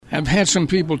I've had some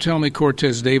people tell me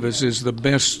Cortez Davis is the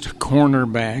best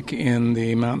cornerback in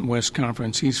the Mountain West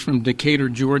Conference. He's from Decatur,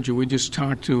 Georgia. We just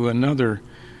talked to another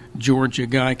Georgia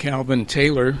guy, Calvin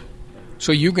Taylor.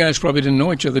 So you guys probably didn't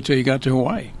know each other till you got to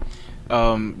Hawaii.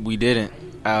 We didn't.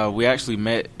 We actually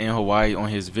met in Hawaii on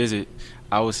his visit.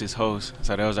 I was his host,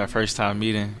 so that was our first time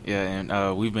meeting. Yeah,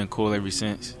 and we've been cool ever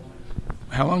since.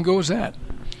 How long ago was that?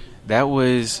 That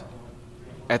was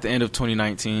at the end of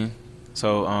 2019.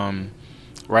 So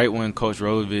right when Coach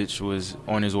Rolovich was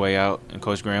on his way out and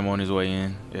Coach Graham on his way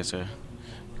in. Yes, sir.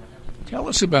 Tell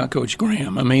us about Coach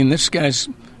Graham. I mean, this guy's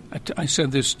 – I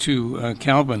said this to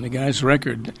Calvin. The guy's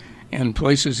record and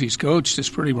places he's coached is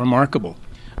pretty remarkable.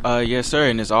 Yes, sir,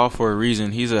 and it's all for a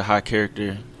reason. He's a high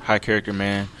character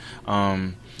man,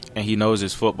 and he knows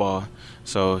his football.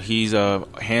 So he's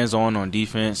hands-on on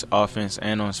defense, offense,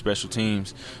 and on special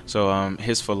teams. So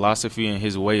his philosophy and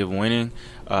his way of winning,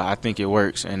 I think it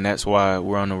works, and that's why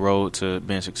we're on the road to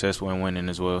being successful and winning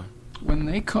as well. When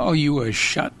they call you a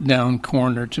shutdown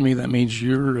corner, to me that means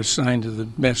you're assigned to the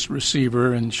best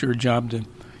receiver, and it's your job to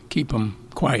keep them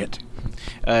quiet.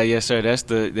 Yes, sir. That's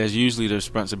usually the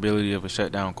responsibility of a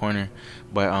shutdown corner,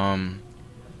 but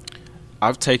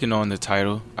I've taken on the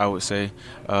title, I would say,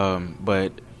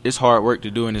 but it's hard work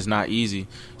to do and it's not easy.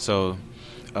 So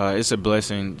it's a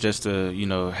blessing just to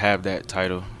have that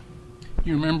title.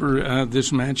 You remember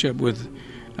this matchup with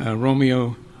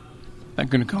Romeo? I'm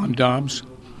going to call him Dobbs,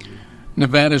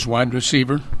 Nevada's wide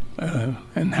receiver,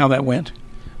 and how that went.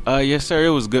 Yes, sir. It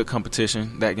was good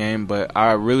competition, that game, but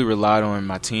I really relied on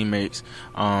my teammates.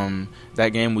 That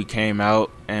game we came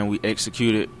out and we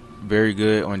executed very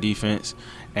good on defense,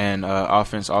 and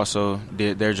offense also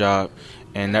did their job,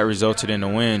 and that resulted in a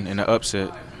win and an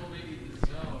upset.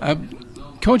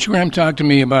 Coach Graham talked to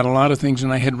me about a lot of things,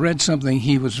 and I had read something.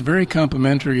 He was very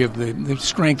complimentary of the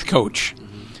strength coach,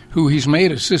 who he's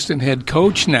made assistant head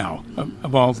coach now,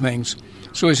 of all things.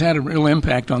 So he's had a real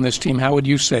impact on this team. How would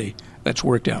you say that's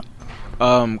worked out?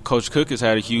 Coach Cook has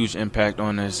had a huge impact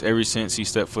on us ever since he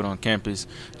stepped foot on campus,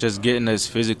 just getting us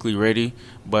physically ready,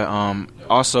 but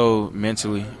also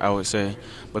mentally, I would say,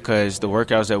 because the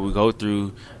workouts that we go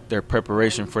through, they're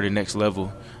preparation for the next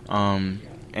level.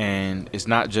 And it's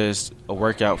not just a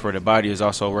workout for the body, it's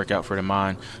also a workout for the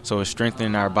mind. So it's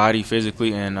strengthening our body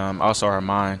physically and also our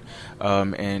mind.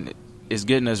 And it's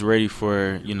getting us ready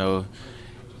for,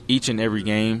 each and every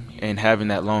game and having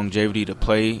that longevity to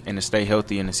play and to stay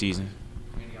healthy in the season.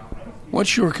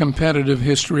 What's your competitive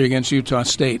history against Utah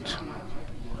State?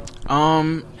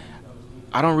 I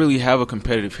don't really have a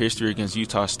competitive history against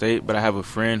Utah State, but I have a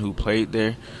friend who played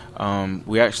there.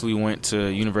 We actually went to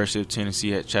University of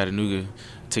Tennessee at Chattanooga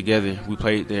together. We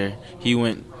played there. He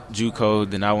went JUCO,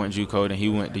 then I went JUCO, then he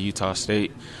went to Utah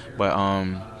State. But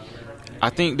I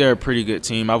think they're a pretty good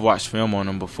team. I've watched film on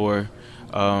them before.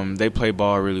 They play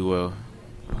ball really well.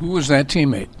 Who was that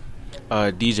teammate?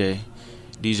 DJ.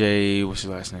 DJ, what's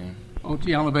his last name?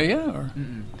 Oti Alabea? Or?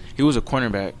 He was a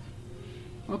cornerback.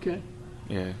 Okay.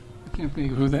 Yeah. I can't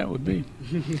think of who that would be.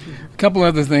 A couple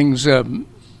other things,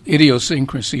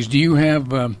 idiosyncrasies. Do you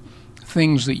have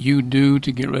things that you do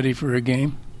to get ready for a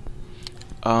game?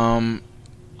 I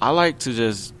like to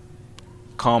just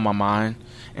calm my mind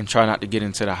and try not to get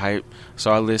into the hype.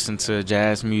 So I listen to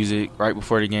jazz music right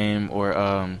before the game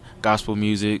or gospel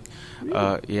music.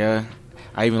 Yeah.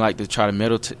 I even like to try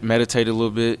to meditate a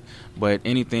little bit, but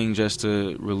anything just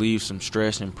to relieve some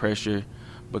stress and pressure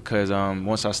because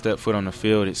once I step foot on the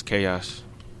field, it's chaos.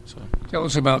 So. Tell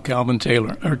us about Calvin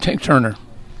Taylor or Turner.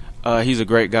 He's a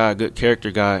great guy, good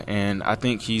character guy, and I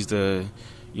think he's the,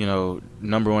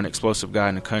 number one explosive guy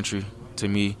in the country to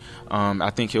me. I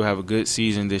think he'll have a good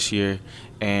season this year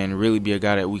and really be a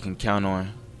guy that we can count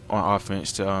on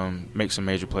offense to make some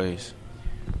major plays.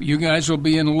 You guys will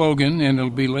be in Logan, and it'll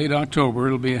be late October.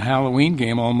 It'll be a Halloween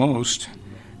game almost.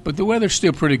 But the weather's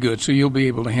still pretty good, so you'll be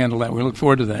able to handle that. We look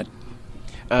forward to that.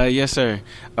 Yes, sir.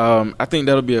 I think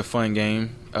that'll be a fun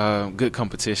game, good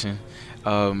competition.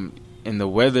 In the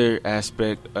weather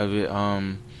aspect of it,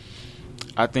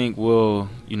 I think we'll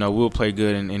play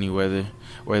good in any weather,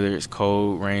 whether it's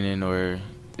cold, raining, or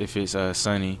if it's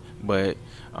sunny. But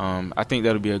I think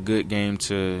that'll be a good game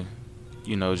to,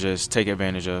 just take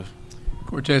advantage of.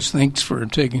 Cortez, thanks for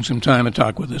taking some time to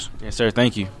talk with us. Yes, sir.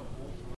 Thank you.